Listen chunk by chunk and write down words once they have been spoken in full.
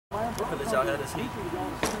y'all have this heat. I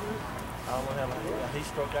don't want to have a heat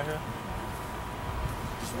stroke out here.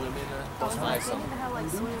 Swim in there. That's nice.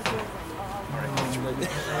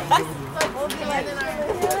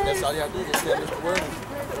 That's all y'all do. Just tell Mr. Worthing.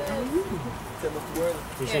 Tell Mr.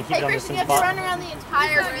 Worthing. Hey, Christian, you have to run around the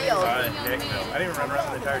entire field. Heck no. I didn't even run around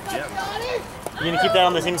the entire gym. You gonna keep that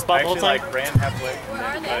on the same spot the whole time? I actually ran halfway. Where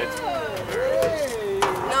are they?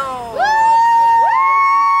 No.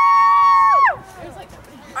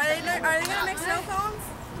 Are they gonna make snow cones?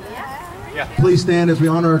 Yeah. Please stand as we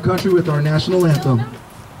honor our country with our national anthem.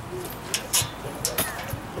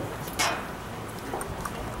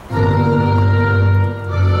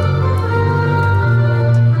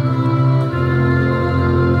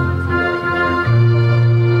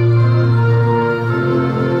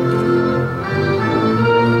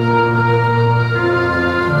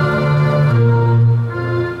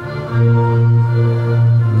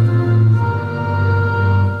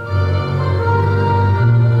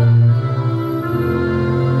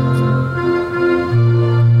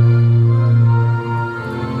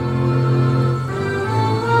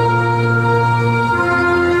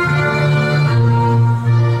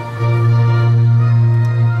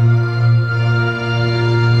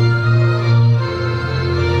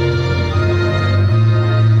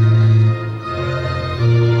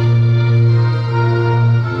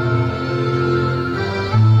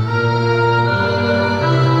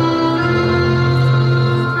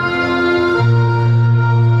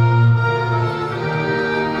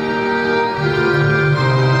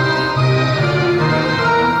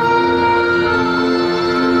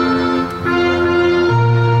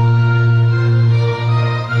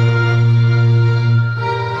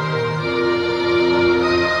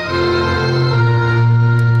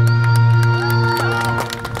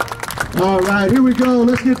 Here we go.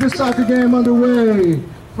 Let's get this soccer game underway.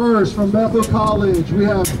 First, from Bethel College, we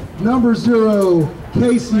have number 0,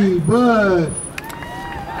 Casey Budd.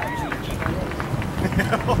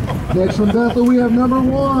 Next from Bethel, we have number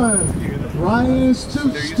 1, Ryan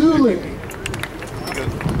Stulick.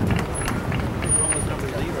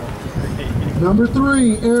 Number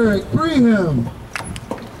 3, Eric Prehem.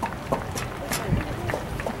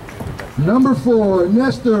 Number 4,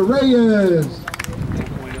 Nestor Reyes.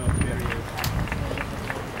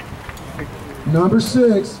 Number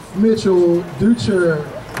 6, Mitchell Ducher.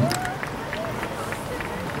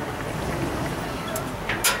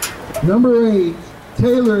 Number 8,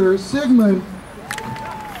 Taylor Sigmund.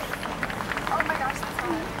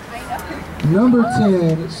 Number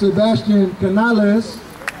 10, Sebastian Canales.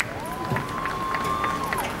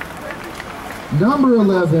 Number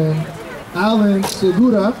 11, Alan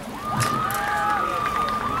Segura.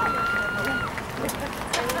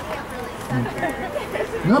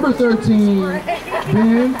 Number 13,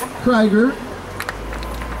 Ben Krieger.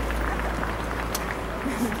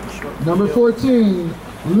 Number 14,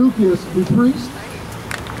 Lucas Dupriest.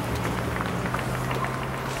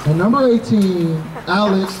 And number 18,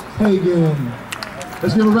 Alex Hagan.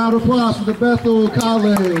 Let's give a round of applause for the Bethel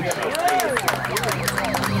College.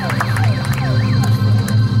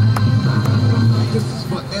 This is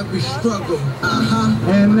for every struggle.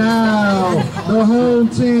 And now, the home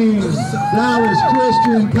team, Dallas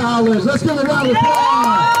Christian College. Let's give a round of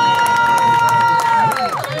applause.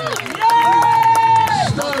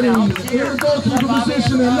 Starting in the goalkeeper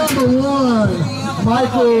position at number 1,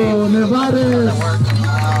 Michael Nevarez.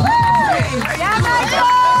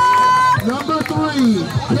 Number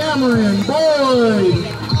 3, Cameron Boyd.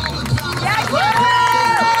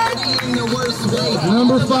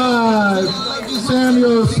 Number 5,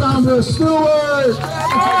 Samuel Sombra Stewart.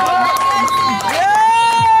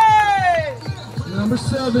 Number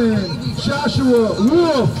 7, Joshua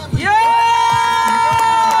Wolf.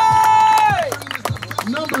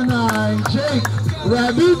 Number 9, Jake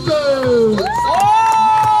Rabito.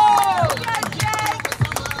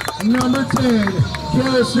 Number 10,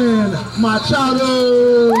 Garrison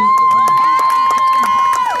Machado.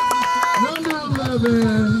 Number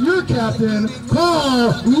 11, your captain,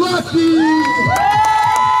 Paul Lucky.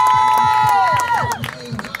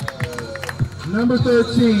 Number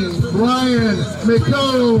 13, Brian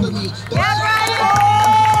McComb.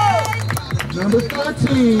 Number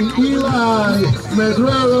 14, Eli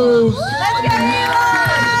Medreros.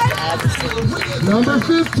 Number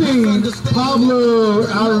 15, Pablo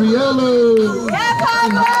Ariello.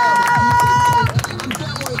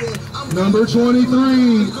 Number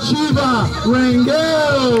 23, Chiva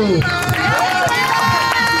Rangel.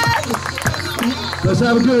 Let's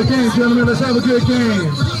have a good game, gentlemen. Let's have a good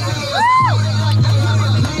game.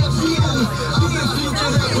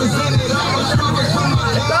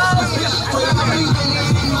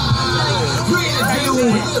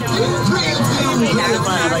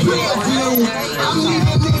 real view. I'm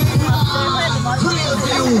living it in my real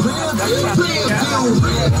view. Real view. Real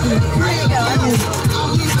view. Real view.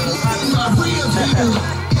 I'm living it in my real view.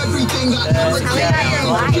 Everything I ever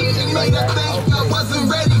did made her think I wasn't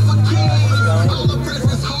ready for kids. All the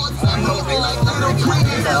presents hard time moving like little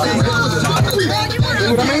twins. I was taught to think. You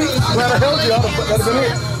know what I mean? Glad I held you. That'd have been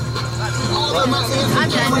it.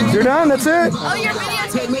 You're done? That's it? Oh, your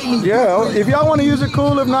videotape. Yeah. If y'all want to use it,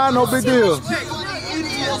 cool. If not, no big deal.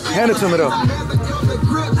 Hand it to me though.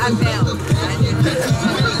 I'm down.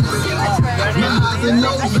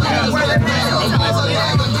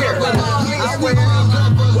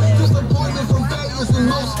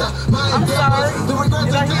 I'm sorry. The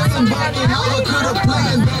regrets of dancing back and all I could have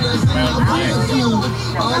planned better than I you.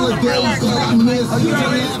 All the days that I miss, you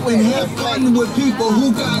laugh and have fun with people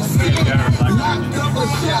who got sick. Locked up a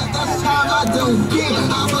shot, that's time I don't get.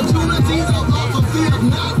 Opportunities are off the field,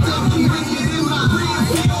 not to keeping it in my rear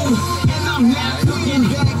view. And I'm not looking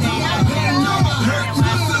back, I can't know I hurt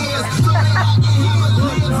my fears. So that I can have a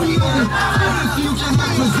clear view. The future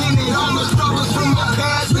has presented all the struggles from my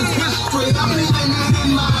past is history. I'm living it in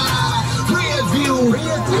my rear view.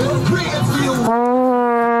 Rear view.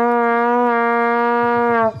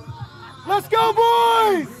 Let's go,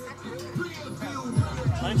 boys!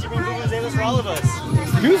 Why don't you bring vuvuzelas for all of us?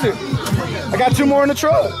 Use it. I got 2 more in the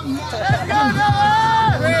truck.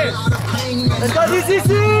 Let's go,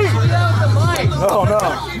 DCC! Oh, no.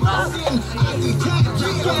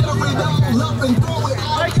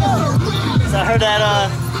 So I heard that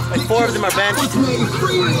like 4 of them are benched.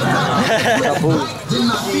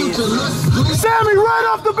 Sammy, right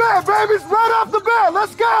off the bat, babies. Right off the bat.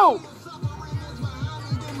 Let's go.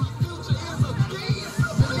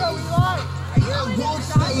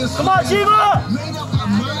 Come on, Chiva!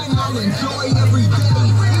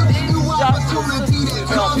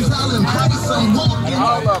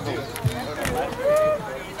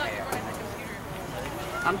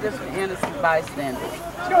 I'm just an innocent bystander.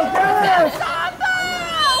 Let's go, Dennis! Let's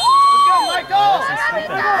go, Michael!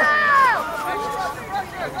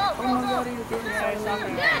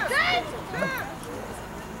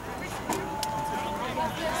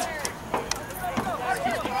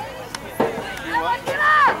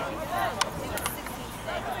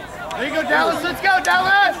 There you go, Dallas. Let's go,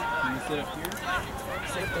 Dallas! Can you sit up here?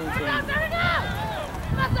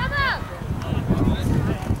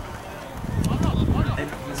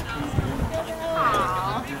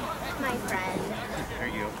 Aww, my friend. There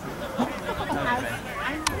you go.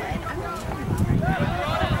 I'm good.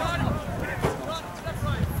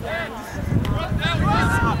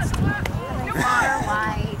 I'm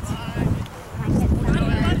white.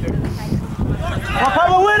 Come on,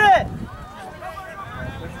 Pablo, win it!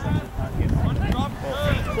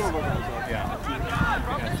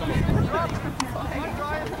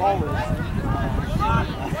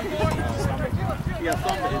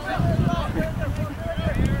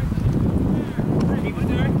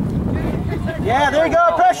 Yeah, there you go.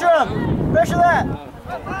 Pressure him. Pressure that.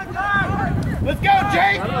 Let's go,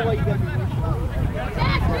 Jake! I look like a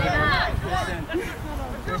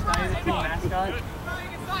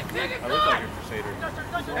crusader.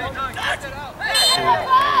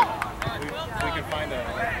 We can find a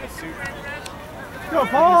suit. Go,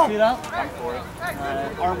 Paul! I'm for it.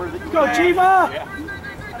 Armor. Go, Chiva! Yeah.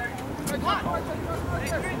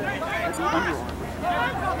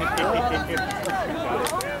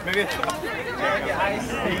 Maybe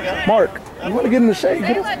Mark, you want to get in the shade?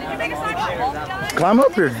 Did you make a sign about Climb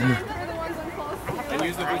up here. and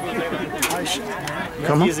use the vuvuzela.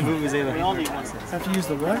 Come on. Use the vuvuzela. We all need one. Have to use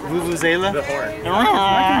the what? Vuvuzela. The horn.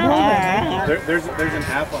 There's an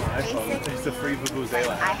app on iPhone. It's a free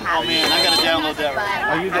vuvuzela. Oh man, I gotta download that one.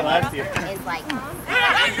 I used it last year. It's like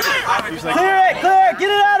Clear it, clear it, get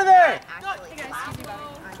it out of there.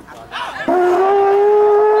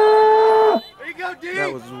 There you go, D.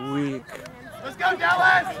 That was weak. Let's go,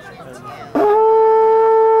 Dallas!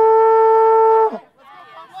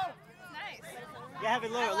 Yeah, have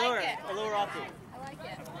it lower, lower off it.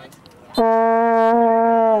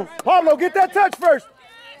 Pablo, get that touch first.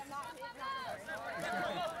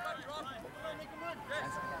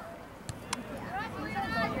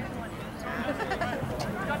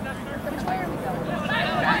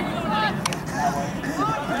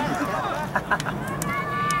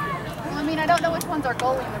 I mean, I don't know which ones are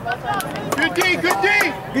goalie. They're both on. Good D, good D.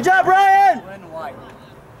 Good job, Brian. I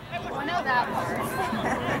know that part.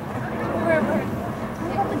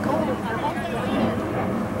 They got the goal.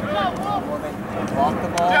 Walk the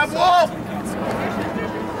ball. Jab Wolf.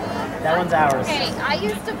 That one's ours. Hey, I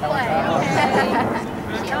used to play. Okay.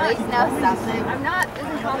 she always knows something. I'm not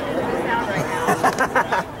as confident as I sound right now. I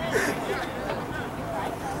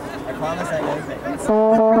promise I know things.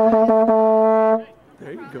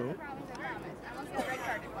 There you go. I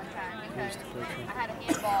had a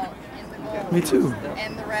handball in the goal. Me too.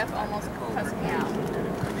 And the ref almost cussed me out.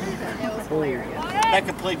 It was hilarious.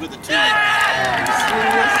 Becca played with the two.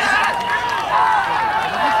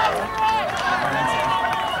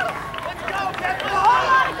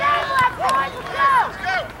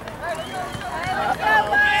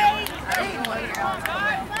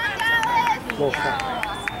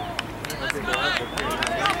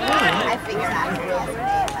 I figured out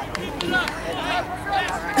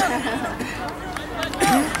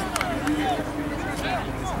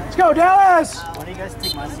Let's go, Dallas! Why do you guys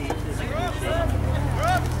take my seat?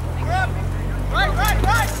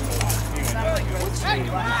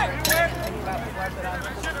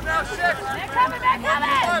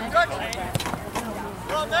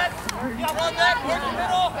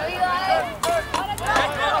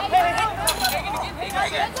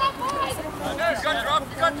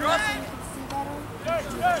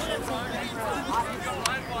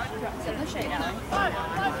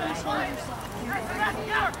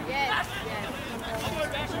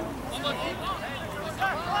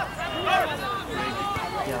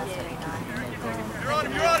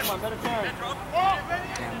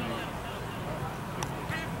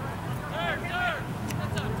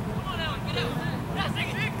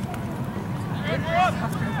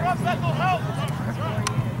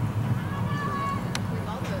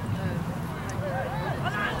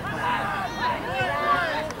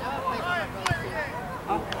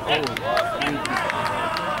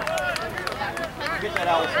 Get that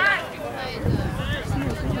out.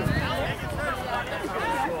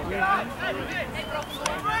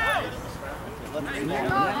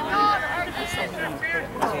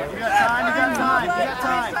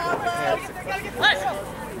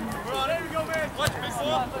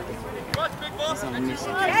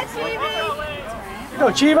 Go,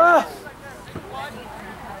 Chiva!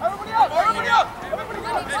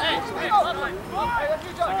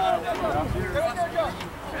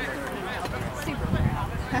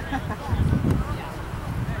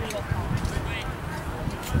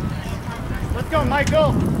 Let's go,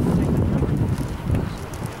 Michael.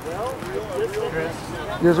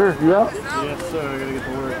 Yes, sir. You out? Yes, sir. I gotta get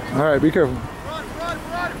to work. All right, be careful.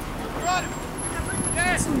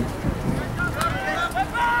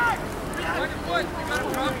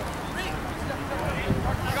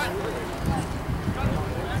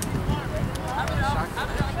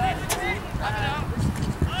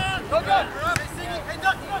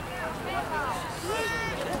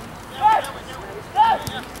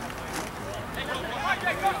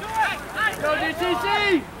 Go,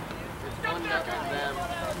 DTC!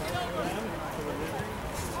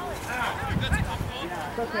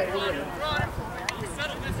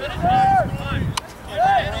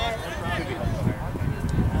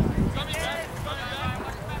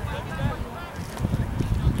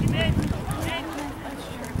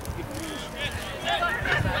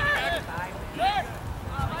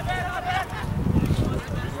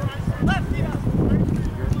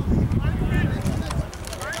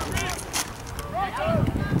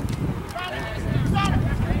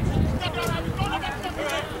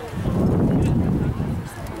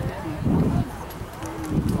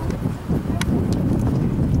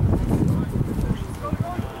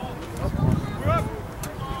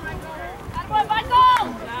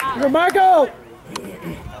 Go, Michael!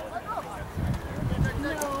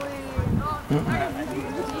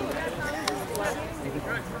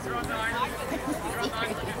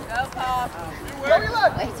 Way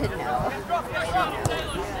to know.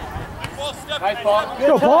 Nice, Paul.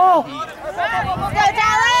 Go, Paul! Go,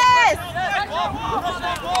 Dallas!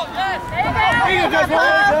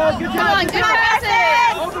 Come on, good passes!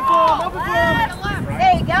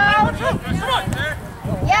 There you go.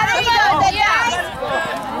 Yeah, there you go. Yeah.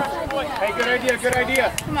 Hey, good idea, good idea.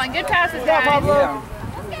 Come on, good passes, guys.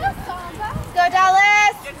 Go,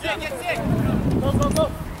 Dallas!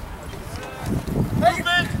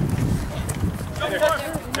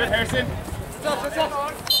 Good, Harrison.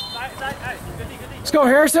 Let's go,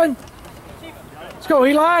 Harrison! Let's go,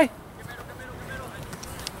 Eli!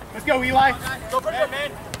 Let's go, Eli. Go for it,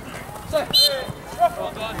 man.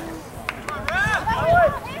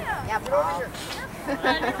 Yeah, Paul.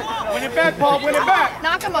 Win it back, Paul. Win it back.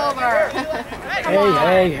 Knock him over.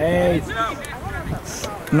 Hey.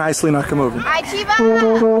 Nicely knock him over. All right,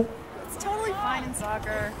 Chiva. It's totally fine in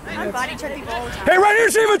soccer. I body check people all the time. Hey, right here,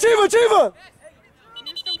 Chiva! You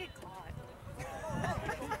just don't get caught.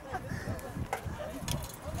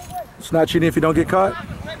 It's not cheating if you don't get caught.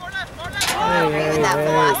 don't agree with that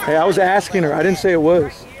philosophy. Hey, I was asking her. I didn't say it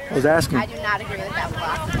was. I was asking. I do not agree with that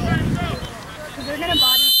philosophy. Because they're going to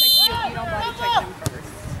body check you if you don't body check them first.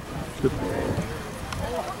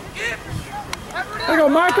 There you go,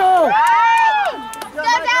 Michael! Go,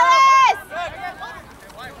 Dallas!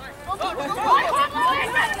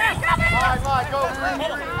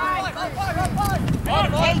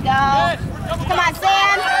 There you go. Come on,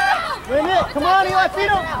 Sam. Win it. Come on, Eli, feed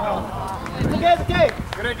him. Okay.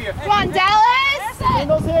 Good idea. Come on, Dallas. In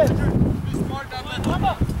those hips.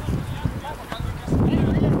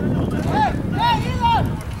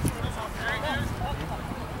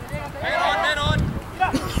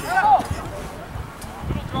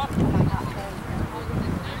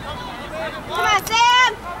 Come on,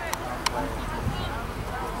 Sam.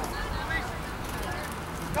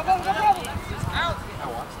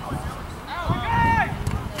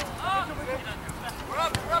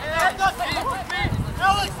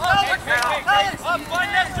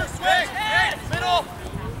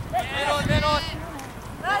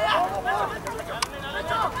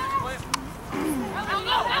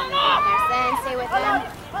 Stay with him.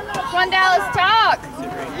 Come on, Dallas, talk.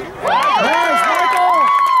 Nice, Michael!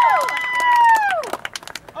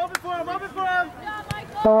 Open for him, open for him.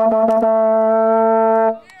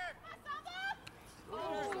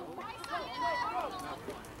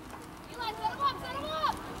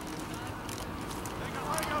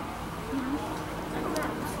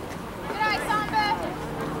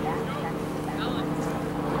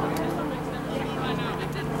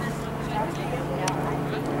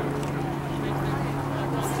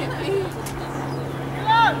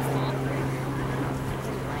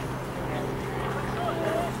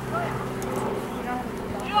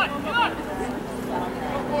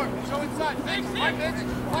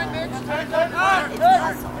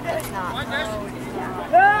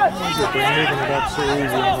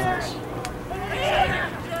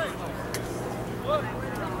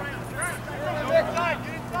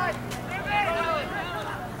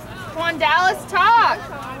 Come on, Dallas, talk.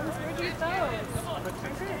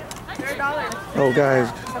 Oh, guys.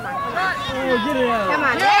 Come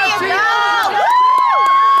on, there you go. Woo!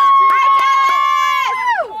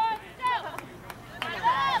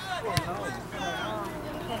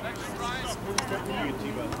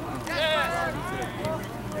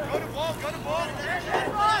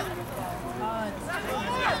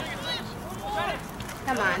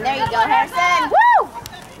 Come on, there you go, Harrison. Woo!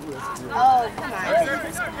 Oh, come on.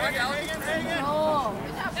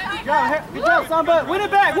 Good job, Samba. Win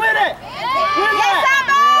it back, win it. Win Yes, it.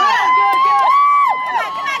 Samba!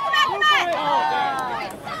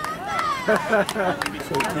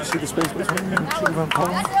 So you see the space between the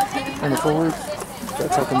column and the forward?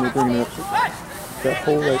 That's how come they're bringing it up. That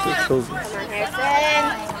hole right there shows it. Harrison.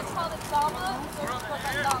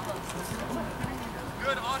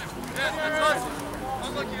 Good on him. Yes, that's us.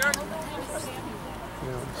 Unlucky, Eric.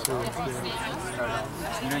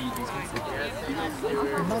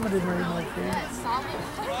 Mama didn't really like that.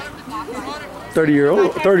 30 years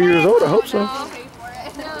old, I hope so.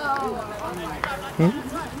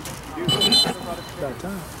 About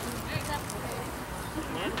time.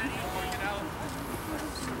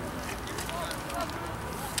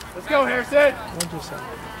 Let's go, Harrison.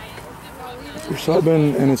 They're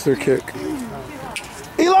subbing and it's their kick.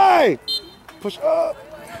 Eli! Push up.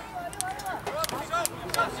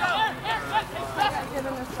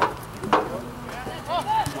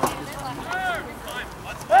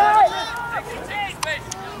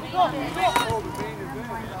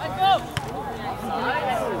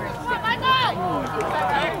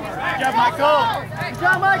 Good job, Michael. Good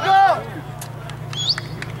job, Michael.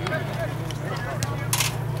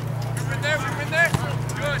 We're in there.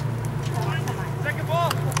 Good. Second ball.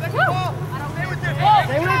 Stay with him.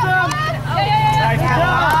 Stay with him. Nice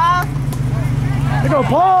job. There you go,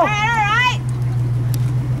 Paul. All right.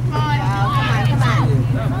 Come on.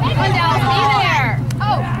 Come on, Dallas, be there.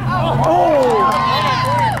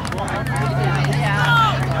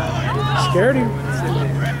 Scared him.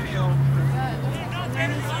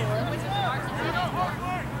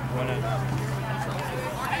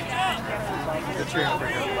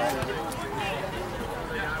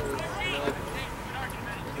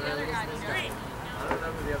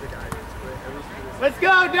 Let's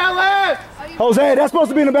go, Dallas. Jose, that's supposed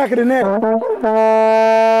to be in the back of the net.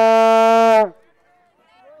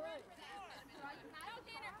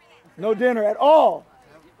 No dinner at all.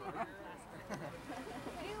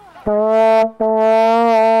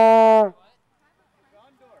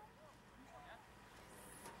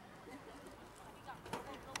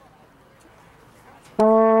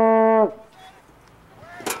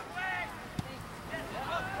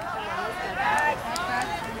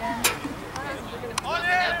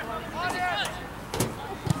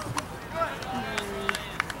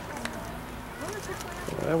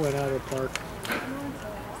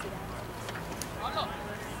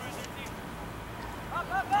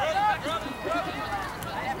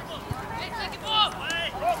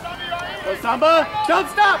 Samba, don't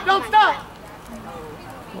stop, don't stop.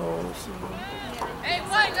 Hey,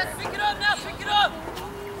 wait, let's pick it up now, pick it up.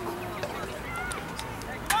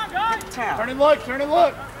 Turn and look, turn and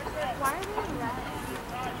look. Why are we in red?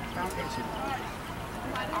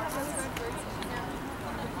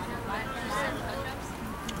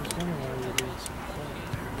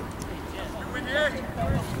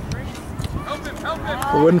 I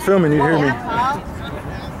wasn't filming, you hear me.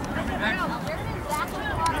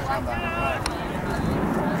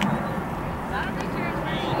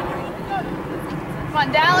 Come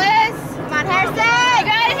on, Dallas. Come on, Harrison. You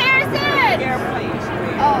got it, Harrison.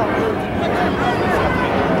 Oh.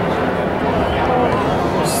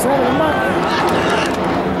 Set him up.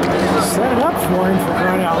 Set it up for him for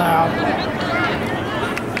crying out loud.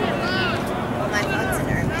 My phone's in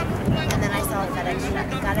Irving, and then I saw a FedEx truck.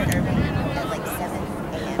 Got it Irving at like 7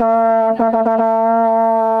 a.m. But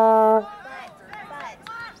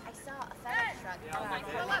I saw a FedEx truck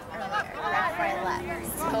earlier, right before I left.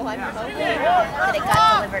 So I'm hoping that it got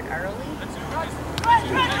delivered early.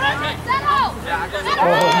 Oh,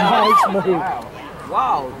 nice move.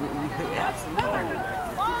 Wow. Absolutely.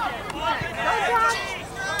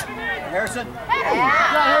 Harrison.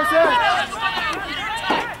 Yeah. Harrison.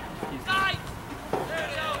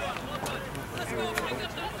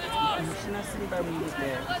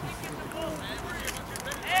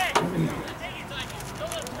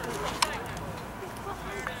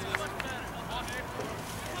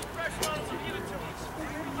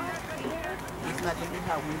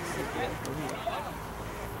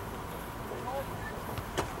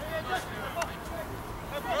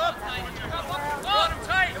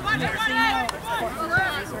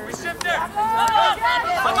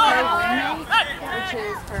 Which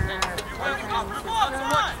is her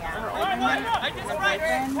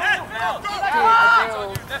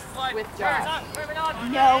with Josh.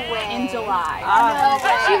 No way. In July.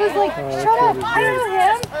 She was like, shut up, I know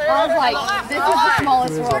him. I was like, this is the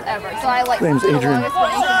smallest world ever. So I like, Name's Adrian.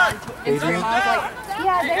 Instagram, I was like,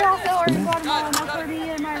 yeah, they're also are in Guatemala, and that's where me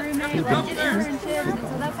and my roommate like did internships, and so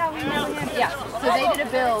that's how we know him. Yeah, so they did a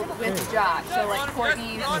build with Josh. So like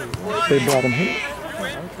Courtney's They brought him here.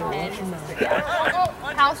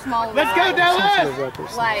 how small was Let's go,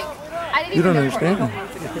 Dallas! Like, I didn't You even don't know understand.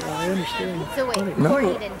 Courtney. I understand. So wait, No.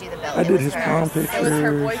 Courtney didn't do the build. I did his prom It was her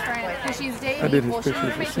pictures. boyfriend, because she's dating. I did his well, she was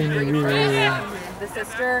pictures for making senior great year. friends with the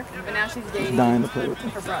sister, but now she's dating Dying to play with him.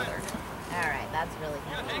 her brother. All right, that's really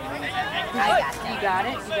good. I got You that. got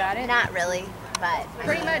it? You got it? Not really, but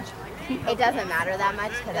Pretty much. it doesn't matter that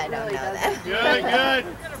much because I don't know them. Good, good.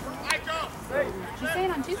 She's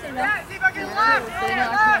saying on Tuesday, though. So they know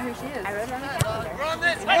I can know who she is. I wrote her on the calendar.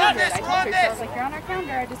 I told her, I was like, you're on our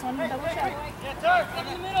calendar, I just wanted to double check. So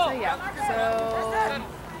yeah, so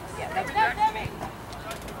yeah, that's good.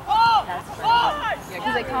 That's pretty good. Yeah,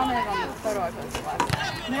 because they commented on the photo I posted last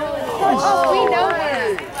time. Oh, we know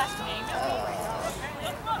him.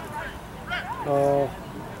 Oh.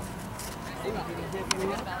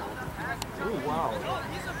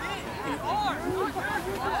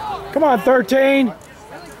 Come on, 13.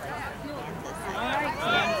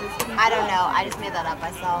 I don't know. I just made that up.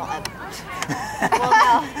 I saw a. Well,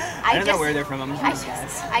 no. I don't know where they're from.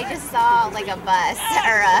 I just saw like a bus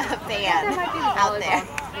or a van out there.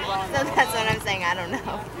 So that's what I'm saying. I don't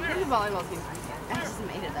know. Maybe volleyball team. I just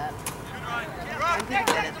made it up. I'm pretty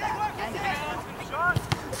good at that.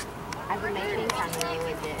 I would make things sound really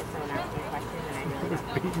legit if someone asks me a question and I really don't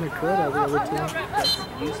know. Beating the crud out of the other team.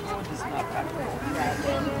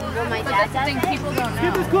 Well, my dad does Things it. people don't know.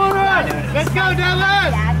 Get this corner! Let's go, My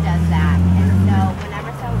Dallas! dad does that, and so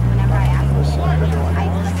whenever I ask him,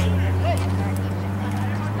 I listen to him answer even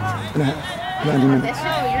if they 90 minutes. That's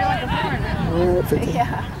true, you're like a foreigner. Well, 50.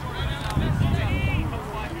 Yeah.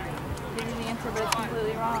 This is the answer, but it's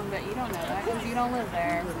completely wrong, but you don't know that because you don't live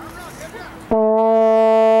there. Then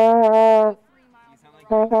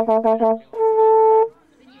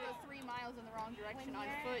you go 3 miles in the wrong direction on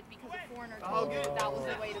foot because a foreigner told you that was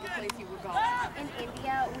the way to the place you were going. In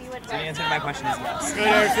India, we would The answer to my question is yes. Good,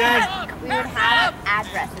 Harrison. we would have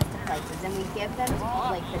addresses to places, and we'd give them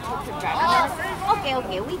like the tuk-tuk driver. Okay,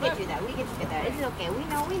 we get you that. We get you that. It's okay. We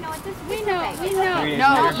know. It's just We know. okay.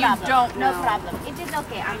 No, you problem. don't No know. problem. It is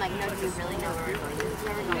okay. I'm like, no, do you really know where we're going? This is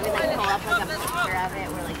where we're going. We like pull up like a picture of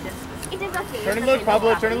it. We're like, this. It is okay. Turn and It's look, okay, no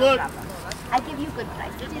Pablo, problem, turn and no look. problem. I give you good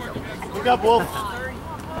price. It is okay. Look up, Wolf.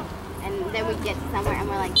 And then we get somewhere and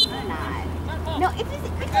we're like, it's not. No, it is.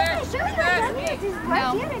 It's okay. Sure, it's not. It is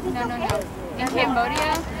right here. It is No. okay. In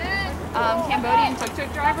Cambodia, Cambodian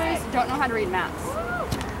tuk-tuk drivers don't know how to read maps.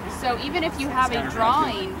 So even if you have a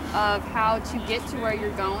drawing of how to get to where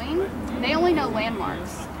you're going, they only know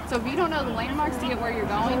landmarks. So if you don't know the landmarks to get where you're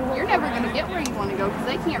going, you're never going to get where you want to go because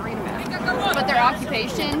they can't read a map. But their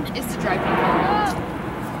occupation is to drive people around.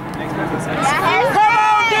 Come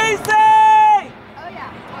on, DC! Oh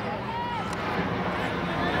yeah.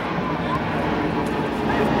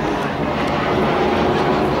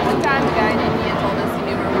 One time the guy in India told us he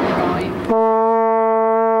knew where we were going.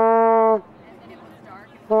 And it was dark.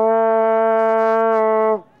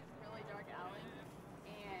 Really dark alley.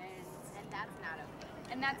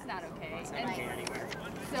 And that's not okay. And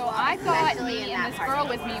so I thought me and this girl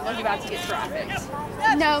with me was about to get trafficked.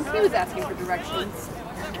 No, he was asking for directions.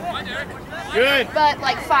 Good. But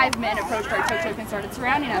like 5 men approached our tuk-tuk and started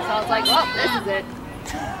surrounding us. I was like, well, this is it.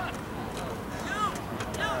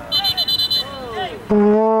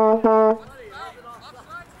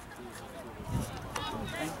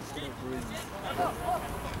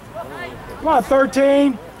 Come on,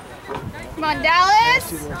 13. Come on,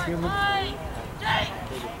 Dallas.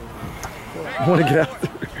 I want to get out there.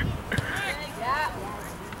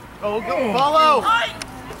 Oh, go follow.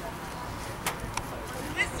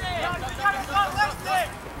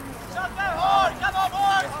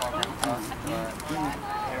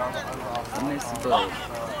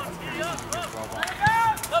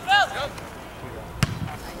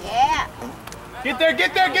 Yeah. Get there,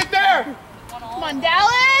 get there, get there. Come on,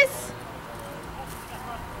 Dallas.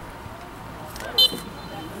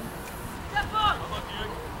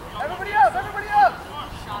 Everybody up, everybody up.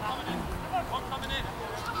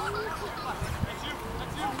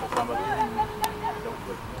 I'm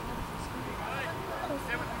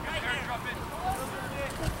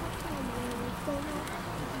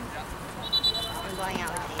going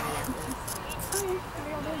out with Amy.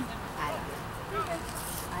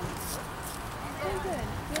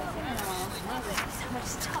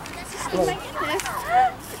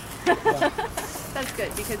 That's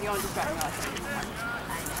good because you won't distract me all the time.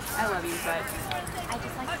 I love you, but I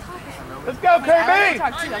just like to talk. Let's go, I like to KB.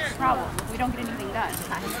 talk too. That's the problem. We don't get anything done.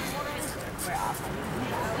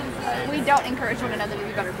 We don't encourage one another to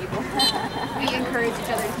be better people. We encourage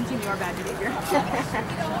each other to continue our bad behavior.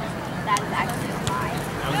 That is actually fine.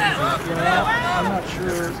 I'm not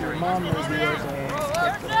sure your mom may be able to.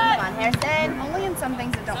 Come on, Harrison. Only in some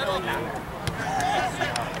things that don't really matter.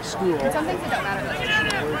 School. In some things that don't matter.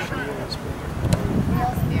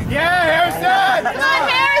 Yeah, Harrison. Come on,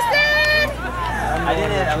 Harrison! I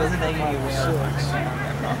didn't. I wasn't thinking you would.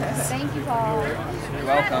 Thank you, Paul. You're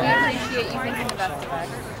welcome. We appreciate you thinking the best of us.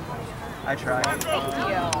 I tried. Thank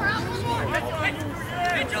you.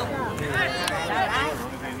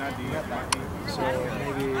 So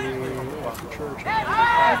maybe after church. I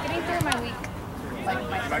was getting through my week, like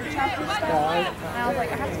my church chapter stuff, and I was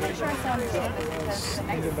like, I have to make sure I still understand this because the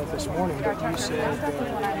next About this morning, our but you chapter said stuff is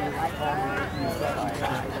when I went like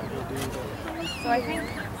So I think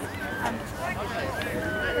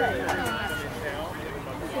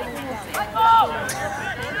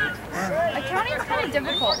accounting is kind of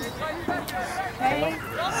difficult. Okay?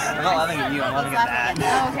 I'm not laughing at you. I'm laughing at that.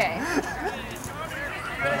 Okay.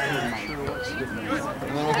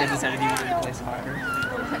 The little kid decided he wanted to play soccer.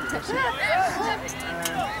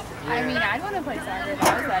 I mean, I'd want to play soccer if I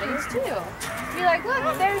was that age too. Be like,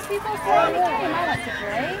 look, there's people playing the game I like to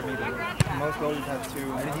play. Most goalies have two.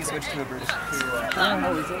 When did you switch to a British?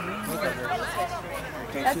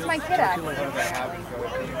 That's my kid actually.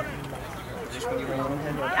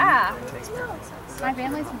 Ah, my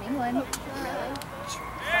family's from England.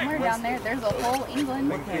 Somewhere down there, there's a whole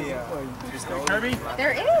England.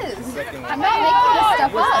 There is. I'm not making this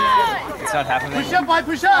stuff up. It's not happening. Push up, boy,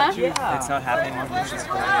 push up. Yeah. It's not happening. It's just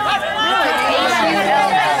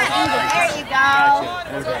There you go.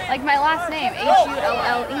 Like my last name,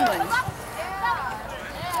 H-U-L-L England.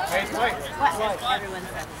 Wait. What has everyone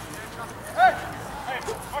said?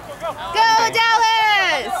 Go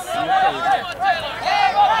Dallas!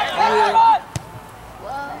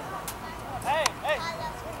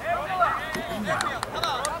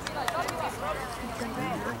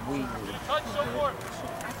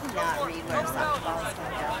 I cannot read where softball is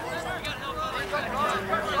going to go.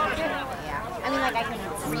 Yeah. I mean, like, I can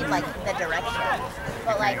read, like, the direction,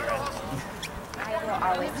 but, like, I will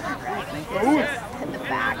always regret the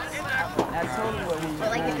facts. But,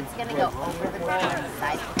 like, if it's going to go over the goal and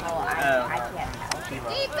beside the goal, I can't tell.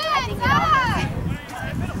 I think it all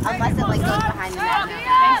unless it, like, goes behind the net.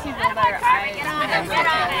 Thanks, you feel better.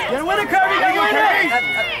 Get a winner, Kirby! Get a winner!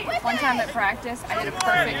 One time at practice, I did a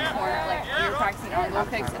perfect corner. Like, we were practicing on goal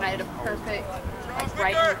kicks, and I did a perfect, like,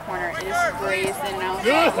 right in the corner. It just grazed in, and I was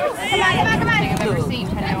like, that's the best thing I've ever seen.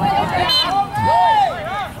 Had no idea.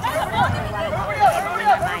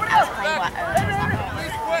 I was playing what?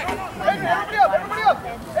 Everybody up! Everybody up!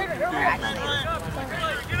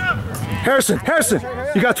 Harrison, Harrison,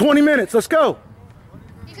 you got 20 minutes. Let's go.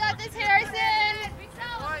 You got this, Harrison.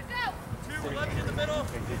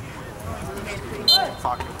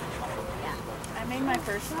 I made my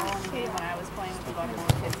first goal in the game when I was playing with the Baltimore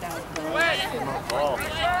kids down at the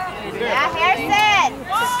Yeah, Harrison!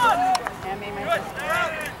 I made my first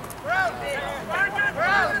goal.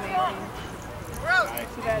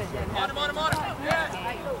 Too bad it didn't happen. I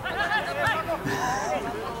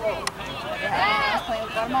was playing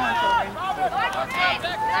with Guatemalan children.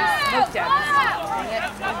 They smoked at us.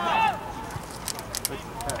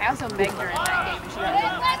 I also begged her in that game. She got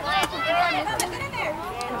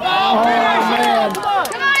Oh, man. Come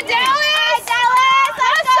on, Dallas! Dallas!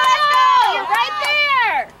 Let's go! You're right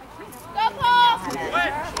there! Go, Paul!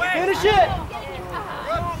 Finish it!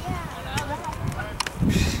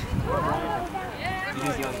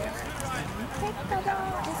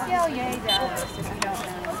 Just yell yay, Dallas, if you don't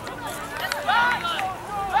know.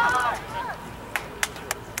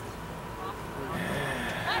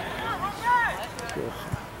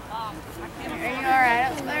 Are you alright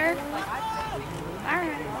up there?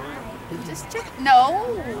 Alright. Just check. No!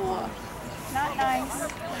 Not nice. So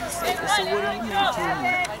what do you do to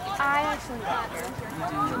I actually work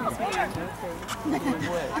here.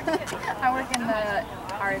 I work in the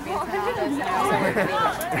R&B office and I also work at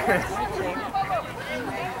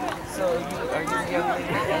So are you the young lady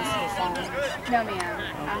that answers the phone? No, ma'am.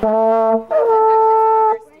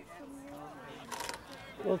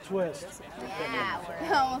 Little twist. Yeah,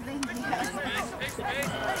 oh, thank you.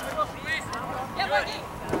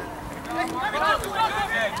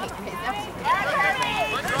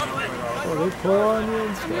 Oh, they pull on you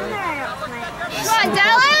and stuff. Come on,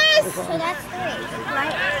 Dallas! So that's 3,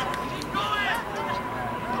 right?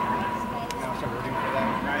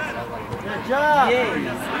 Good job! Here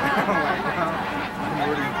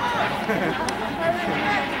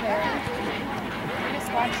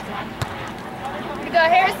we go,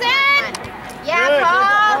 Harrison! Yeah,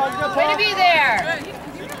 Paul! Way to be there!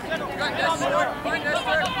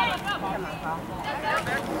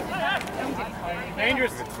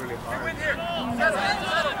 Dangerous. It's really hard.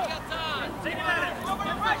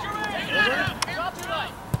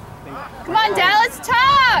 Come on, Dallas,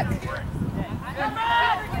 talk!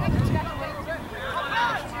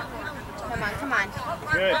 Come on.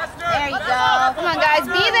 Good. There you go. Come on, guys,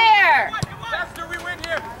 be there! Faster, we win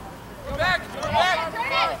here. Go back.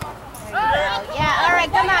 Yeah, all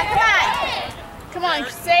right, come on. Come on,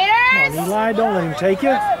 Crusaders! Come on, Eli, don't let him take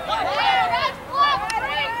you.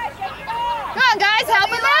 Come on, guys, help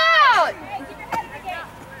him out!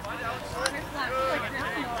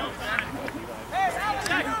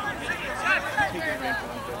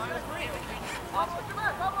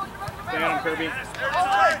 Stay on him, Kirby.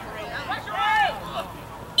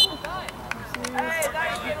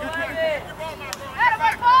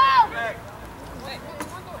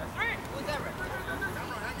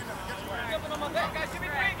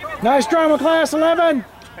 Nice drama, class 11.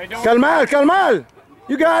 Calmal.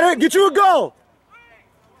 You got it. Get you a goal.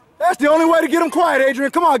 That's the only way to get them quiet,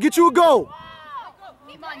 Adrian. Come on, get you a goal.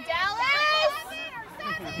 Come on, Dallas!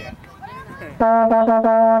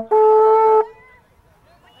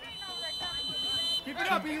 Keep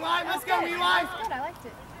it up, Eli. Let's go, Eli. Good, I liked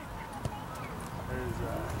it.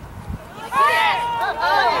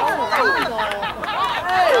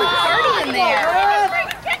 Dirty in there.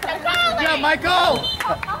 Good job, Michael.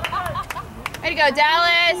 Way to go,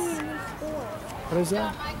 Dallas! What is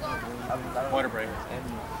that? Water break.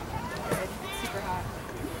 Super hot.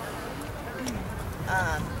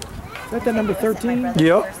 Is that the number 13? Yep. They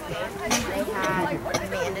had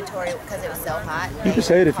mandatory, because it was so hot. You can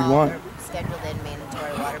say it if you want. Scheduled in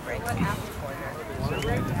mandatory water breaks.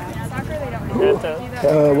 Soccer, they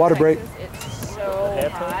don't Water break. It's so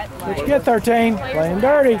hot. What'd you get, 13? Playing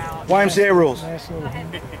dirty. YMCA rules. Nice little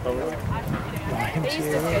They used to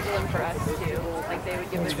schedule them for us too. Like they would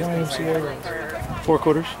give us YMCA for 4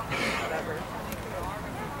 quarters.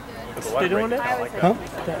 whatever. They doing that? Huh?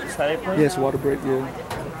 That's how they play? Yes, water break, yeah.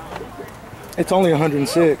 It's only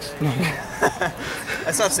 106.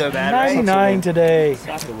 That's not so bad, 99 today.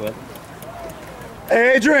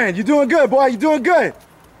 Hey, Adrian, you doing good, boy. You doing good.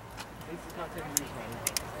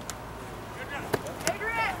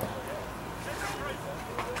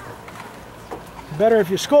 Better if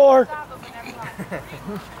you score.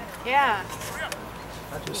 Yeah.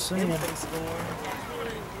 Just saying.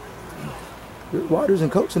 Waters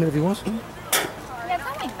and Cokes in it if he wants to. Yeah, it's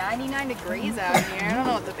only 99 degrees out here. I don't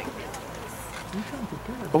know what the big deal is.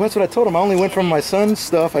 Well, that's what I told him. I only went from my son's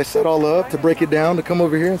stuff. I set all up to break it down, to come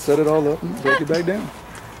over here and set it all up and break it back down.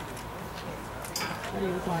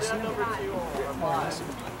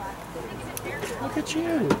 Look at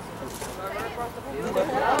you.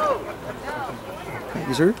 Thank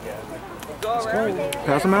you, sir. Let's go.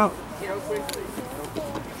 Pass them out.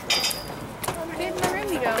 Where did my room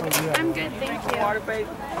go? I'm good, thank you. I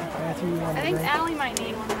think Allie might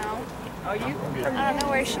need one though. Oh, you? I don't know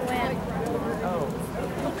where she went.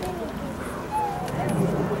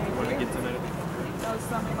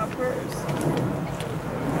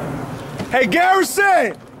 Hey,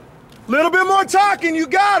 Garrison! Little bit more talking. You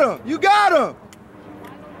got him. You got him.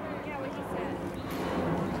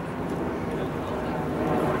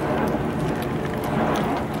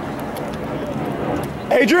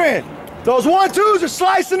 Adrian, those 1-2s are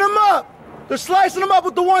slicing them up. They're slicing them up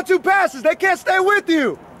with the 1-2 passes. They can't stay with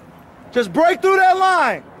you. Just break through that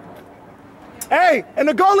line. Hey, and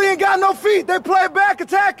the goalie ain't got no feet. They play it back,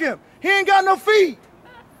 attack him. He ain't got no feet.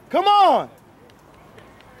 Come on.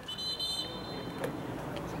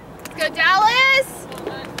 Go Dallas!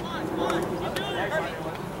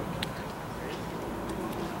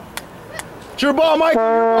 It's your ball, Mike.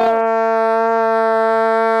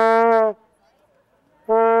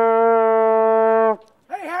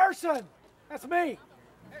 Hey, Harrison! That's me!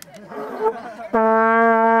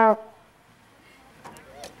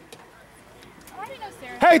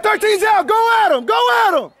 Hey, 13's out. Go at him. Go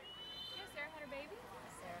at him. Sarah had her baby?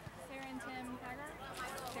 Sarah and Tim Haggard?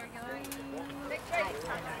 Sarah Gillard?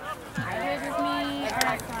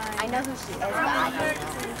 I know who she is, but I don't know.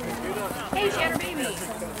 Hey, she had her baby.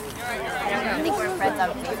 I don't think we're friends on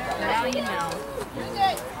Facebook. Now you know.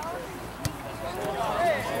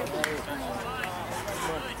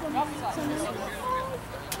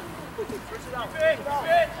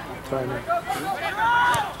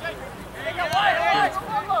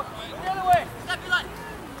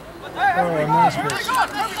 Oh, nice miss.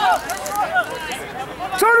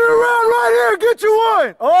 Turn it around right here. Get you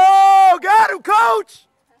one. Oh, got him, coach.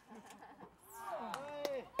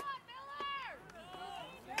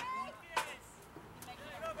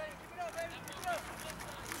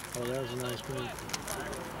 Oh, that was a nice move.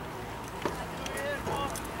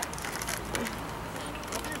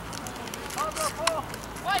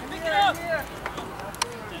 Pick it up.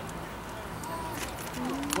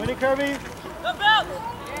 Win it, Kirby. Jump out.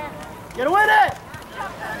 Get a win it.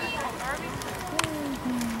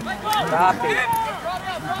 Stop it.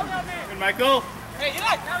 Good, Michael. Hey,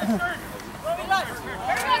 Eli.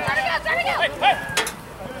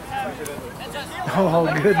 Oh,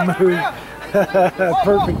 good move.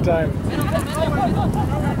 Perfect time.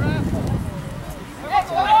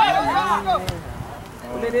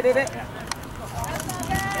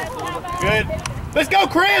 Good. Let's go,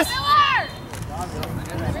 Chris.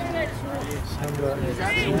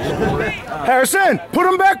 Harrison, put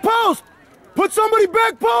him back post. Put somebody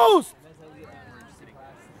back post.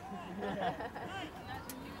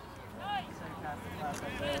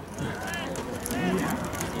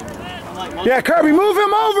 Yeah, Kirby, move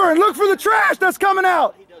him over and look for the trash that's coming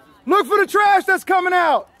out. Look for the trash that's coming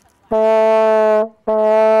out.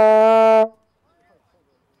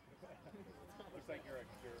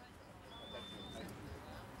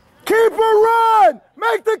 Keeper run!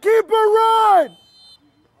 Make the keeper run!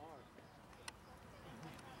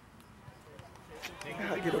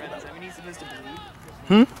 Does that mean he's supposed to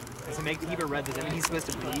bleed? Does it make the keeper red? Does that mean he's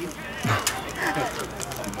supposed to bleed?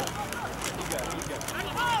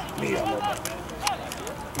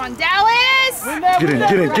 Come on, Dallas! Get in,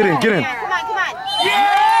 get in, get in, get in. Come on, come on.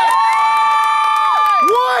 Yeah!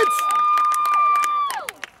 What?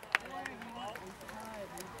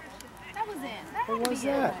 That was in. What was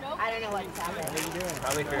that? I don't know what's happening.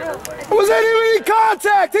 Probably fair play. Wasn't even any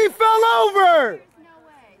contact. He fell over.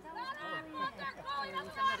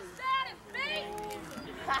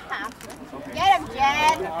 Get him,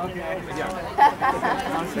 Jen.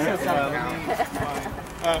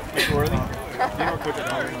 Mr. Worthy, do you know Coach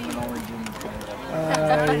at home? Do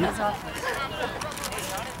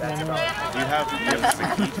you have the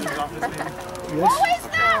key to his office maybe? Yes. Who is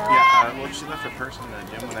that? Yeah, well, she left her purse in the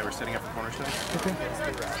gym when they were setting up the cornerstone.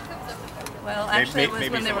 Well, actually, it was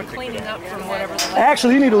when they were cleaning up from whatever the last...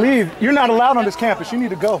 Actually, you need to leave. You're not allowed on this campus. You need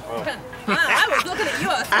to go. I was looking at you.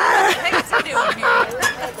 What the heck is he doing here?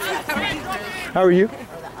 How are you?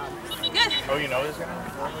 Good. Oh, you know this guy?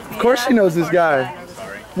 Of course she knows this guy.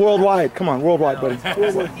 Sorry. Worldwide. Come on, worldwide, buddy.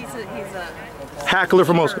 He's a Hackler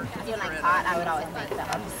from Moscow. When I caught, I would always make those.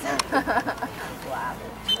 Wow.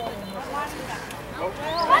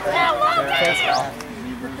 What's that, Logan?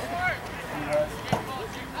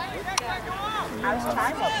 I was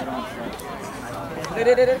trying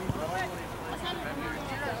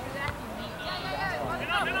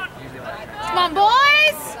Come on,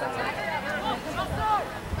 boys!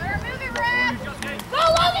 Move it, Brad.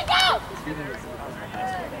 What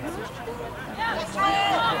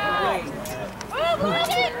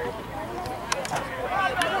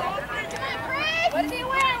did he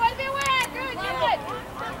win? What did he win? Good, good.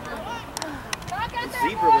 The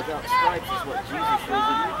zebra without stripes is what Jesus shows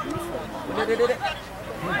in Jerusalem.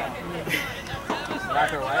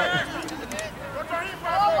 Black or white?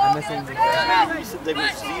 I'm missing the He said they were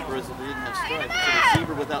zebras and they didn't have stripes. So the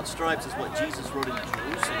zebra without stripes is what Jesus wrote in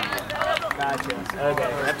Jerusalem. Gotcha. Okay.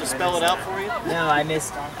 I have to spell it out for you? No, I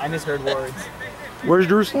misheard words. Where's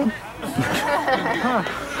Jerusalem?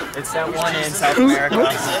 It's that one in South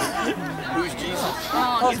America. Who's Jesus?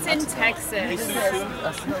 Oh, it's in Texas.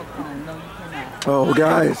 Oh,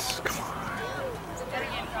 guys.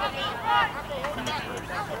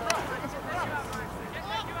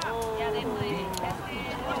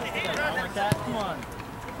 Come on.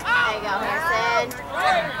 There you go, Harrison.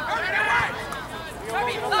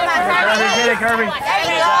 Kirby. There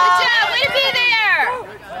you go. Good job. Way to be there.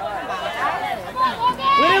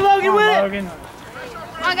 Win it, Logan, win it!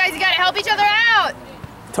 Come on, guys. You got to help each other out.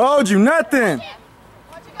 Told you nothing.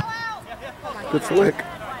 Good flick.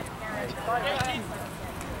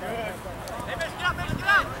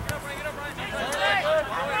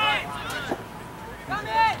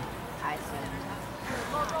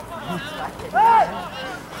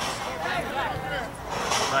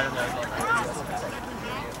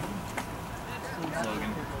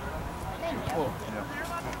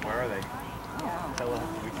 Where are they? Tell us.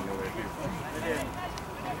 We can go there too.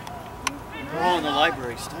 We're all in the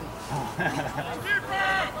library studying.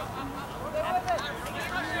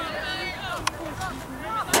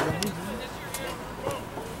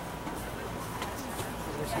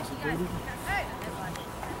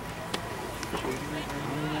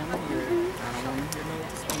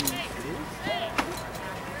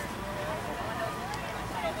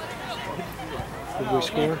 Did we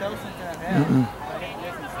score?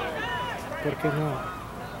 ¿Por qué no?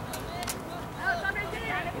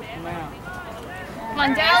 Come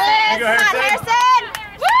on, Dallas. Come on, Harrison.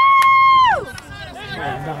 Woo!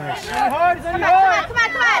 Nice. Come on, come on.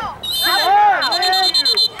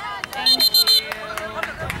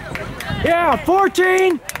 Yeah,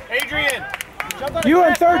 14. Adrian! You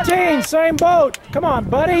and 13, same boat. Come on,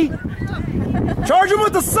 buddy. Charge him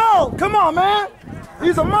with assault. Come on, man.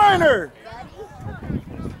 He's a minor.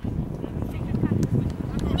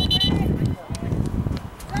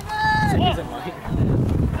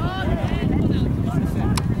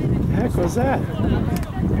 The heck was that?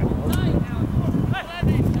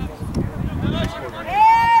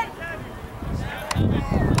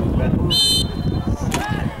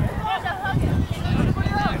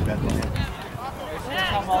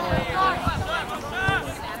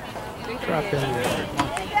 Drop in there.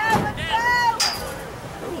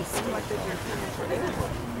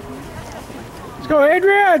 Let's go,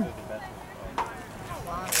 Adrian!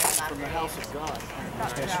 From the house of God.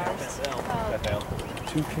 Bethel.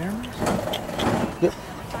 2 cameras? Yep.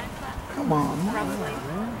 Come on,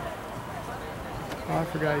 man. Oh, I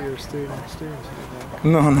forgot you were a student. Students do that.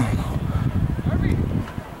 No, no, no.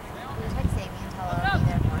 Text Amy and tell her I'll be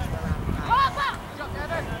there for her around 5.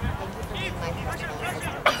 Thank you for being my personal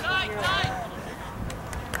assistant. Jeez,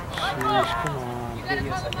 come on.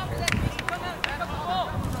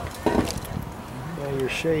 Yeah, your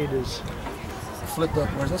shade is... Flipped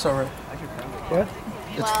upwards. That's all right. What?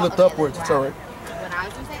 It's flipped upwards. It's all right. When I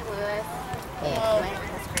was in St. Louis, the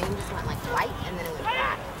screen just went like white and then it went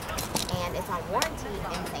black. And it's on warranty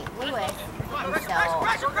in St. Louis. And so,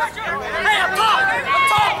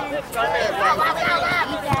 and then it was like a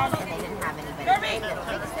weekend and they didn't have anybody in to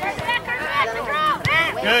fix it.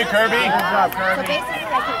 Good, Kirby. Good job, So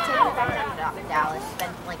basically, I could take it back down to Dallas,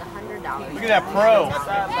 spend like $100. Look at that pro.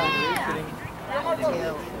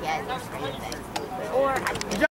 To get the screen fixed. Or I could